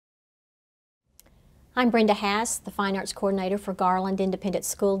I'm Brenda Hass, the Fine Arts Coordinator for Garland Independent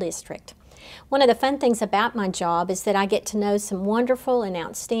School District. One of the fun things about my job is that I get to know some wonderful and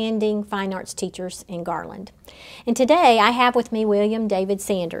outstanding fine arts teachers in Garland. And today I have with me William David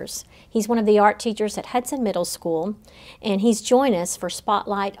Sanders. He's one of the art teachers at Hudson Middle School, and he's joined us for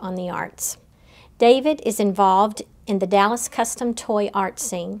Spotlight on the Arts. David is involved in the Dallas custom toy art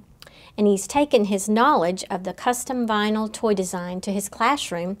scene, and he's taken his knowledge of the custom vinyl toy design to his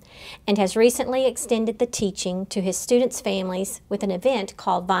classroom and has recently extended the teaching to his students' families with an event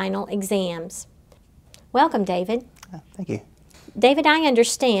called Vinyl Exams. Welcome, David. Thank you. David, I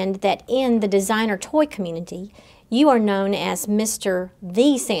understand that in the designer toy community, you are known as Mr.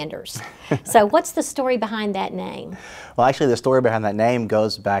 The Sanders. So what's the story behind that name? Well, actually, the story behind that name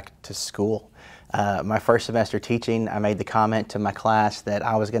goes back to school. My first semester teaching, I made the comment to my class that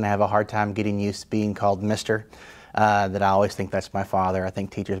I was going to have a hard time getting used to being called Mr. That I always think that's my father. I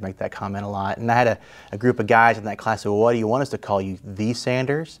think teachers make that comment a lot. And I had a group of guys in that class who, well, what do you want us to call you, The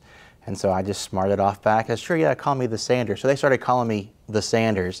Sanders? And so I just smarted off back. I said, sure, yeah, call me The Sanders. So they started calling me The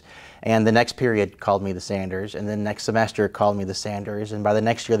Sanders. And the next period called me The Sanders. And then next semester called me The Sanders. And by the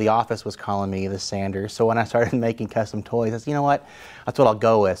next year, the office was calling me The Sanders. So when I started making custom toys, I said, you know what? That's what I'll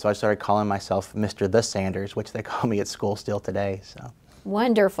go with. So I started calling myself Mr. The Sanders, which they call me at school still today. So.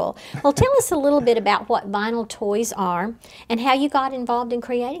 Wonderful. Well, tell us a little bit about what vinyl toys are and how you got involved in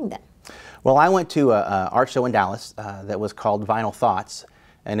creating them. Well, I went to an art show in Dallas that was called Vinyl Thoughts.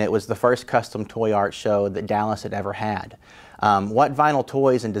 And it was the first custom toy art show that Dallas had ever had. What vinyl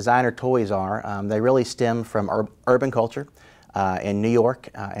toys and designer toys are, they really stem from urban culture in New York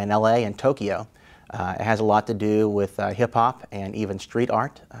and LA and Tokyo. It has a lot to do with hip-hop and even street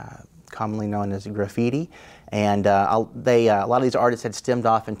art, commonly known as graffiti. And a lot of these artists had stemmed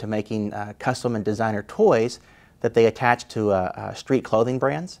off into making custom and designer toys that they attached to street clothing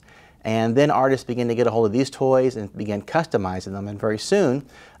brands. And then artists began to get a hold of these toys and began customizing them. And very soon,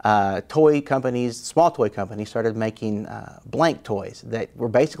 toy companies, small toy companies, started making blank toys that were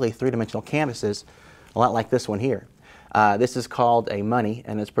basically three-dimensional canvases, a lot like this one here. This is called a Money,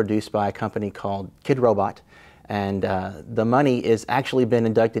 and it's produced by a company called Kid Robot. And the Money has actually been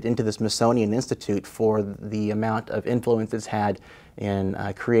inducted into the Smithsonian Institute for the amount of influence it's had in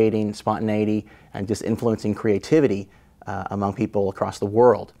creating spontaneity and just influencing creativity among people across the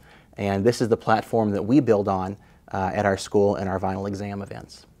world. And this is the platform that we build on at our school and our vinyl exam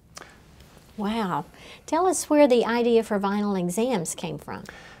events. Wow. Tell us where the idea for vinyl exams came from.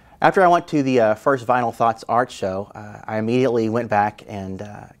 After I went to the first Vinyl Thoughts art show, I immediately went back and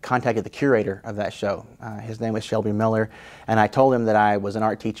contacted the curator of that show. His name was Shelby Miller, and I told him that I was an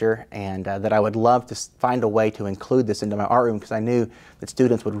art teacher and that I would love to find a way to include this into my art room because I knew that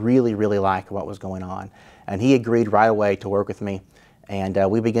students would really, really like what was going on. And he agreed right away to work with me. And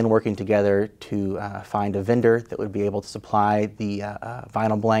we began working together to find a vendor that would be able to supply the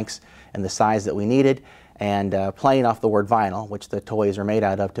vinyl blanks in the size that we needed. And playing off the word vinyl, which the toys are made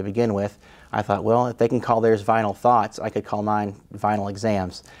out of to begin with, I thought, well, if they can call theirs Vinyl Thoughts, I could call mine Vinyl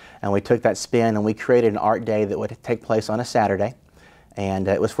Exams. And we took that spin and we created an art day that would take place on a Saturday. And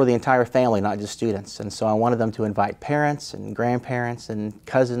it was for the entire family, not just students. And so I wanted them to invite parents and grandparents and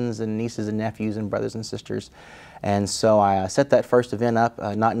cousins and nieces and nephews and brothers and sisters. And so I set that first event up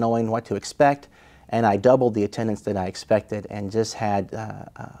not knowing what to expect, and I doubled the attendance that I expected and just had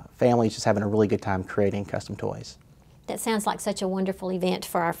families just having a really good time creating custom toys. That sounds like such a wonderful event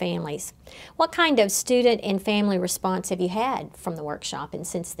for our families. What kind of student and family response have you had from the workshop and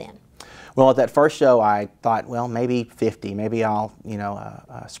since then? Well, at that first show, I thought, well, maybe 50. Maybe I'll,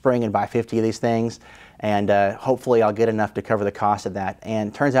 spring and buy 50 of these things, and hopefully I'll get enough to cover the cost of that. And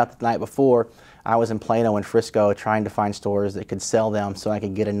it turns out that the night before, I was in Plano and Frisco trying to find stores that could sell them so I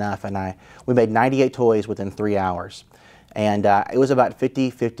could get enough, and we made 98 toys within 3 hours. And it was about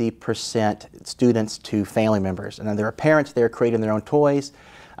 50% students to family members. And then there were parents there creating their own toys.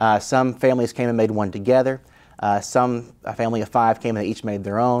 Some families came and made one together. A family of 5 came and they each made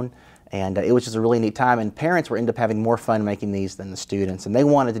their own. And it was just a really neat time, and parents were ended up having more fun making these than the students, and they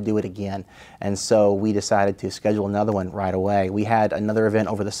wanted to do it again. And so we decided to schedule another one right away. We had another event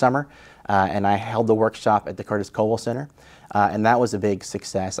over the summer, and I held the workshop at the Curtis Colwell Center, and that was a big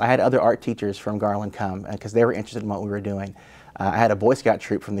success. I had other art teachers from Garland come because they were interested in what we were doing. I had a Boy Scout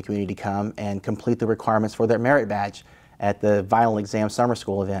troop from the community come and complete the requirements for their merit badge at the Vinyl Exam Summer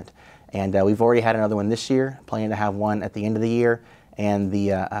School event. And we've already had another one this year, planning to have one at the end of the year, and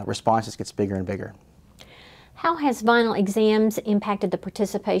the response just gets bigger and bigger. How has vinyl exams impacted the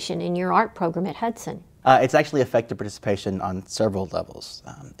participation in your art program at Hudson? It's actually affected participation on several levels.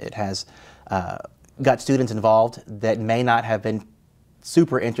 It has got students involved that may not have been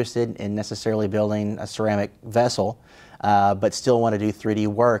super interested in necessarily building a ceramic vessel, but still want to do 3D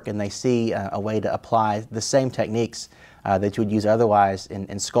work, and they see a way to apply the same techniques that you would use otherwise in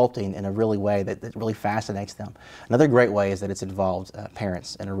sculpting in a really way that really fascinates them. Another great way is that it's involved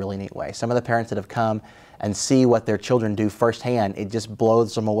parents in a really neat way. Some of the parents that have come and see what their children do firsthand, it just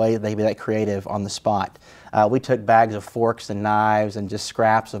blows them away. They be that creative on the spot. We took bags of forks and knives and just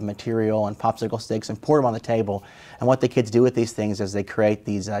scraps of material and popsicle sticks and poured them on the table. And what the kids do with these things as they create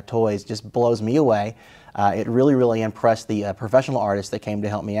these toys just blows me away. It really, really impressed the professional artists that came to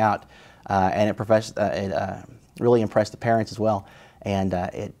help me out, and it really impressed the parents as well. And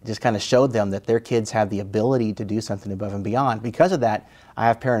it just kind of showed them that their kids have the ability to do something above and beyond. Because of that, I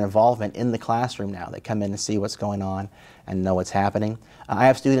have parent involvement in the classroom now. They come in and see what's going on and know what's happening. I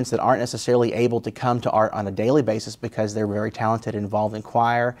have students that aren't necessarily able to come to art on a daily basis because they're very talented, involved in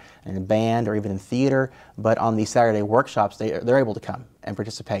choir and in band or even in theater, but on these Saturday workshops they're able to come and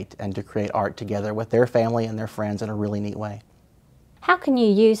participate and to create art together with their family and their friends in a really neat way. How can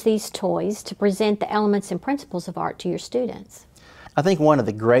you use these toys to present the elements and principles of art to your students? I think one of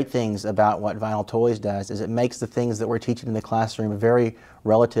the great things about what Vinyl Toys does is it makes the things that we're teaching in the classroom very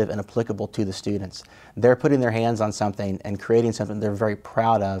relative and applicable to the students. They're putting their hands on something and creating something they're very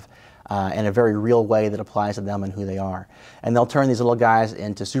proud of in a very real way that applies to them and who they are. And they'll turn these little guys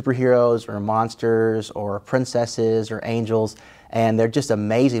into superheroes or monsters or princesses or angels, and they're just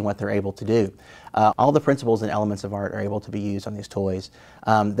amazing what they're able to do. All the principles and elements of art are able to be used on these toys.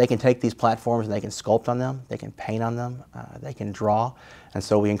 They can take these platforms and they can sculpt on them, they can paint on them, they can draw, and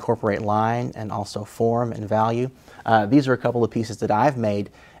so we incorporate line and also form and value. These are a couple of pieces that I've made,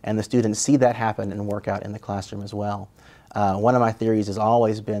 and the students see that happen and work out in the classroom as well. One of my theories has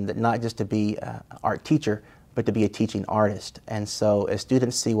always been that not just to be an art teacher, but to be a teaching artist. And so as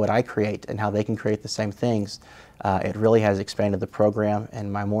students see what I create and how they can create the same things, it really has expanded the program. In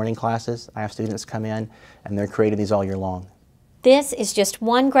my morning classes, I have students come in and they're creating these all year long. This is just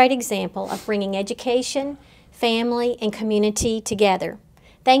one great example of bringing education, family, and community together.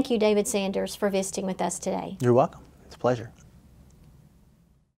 Thank you, David Sanders, for visiting with us today. You're welcome. It's a pleasure.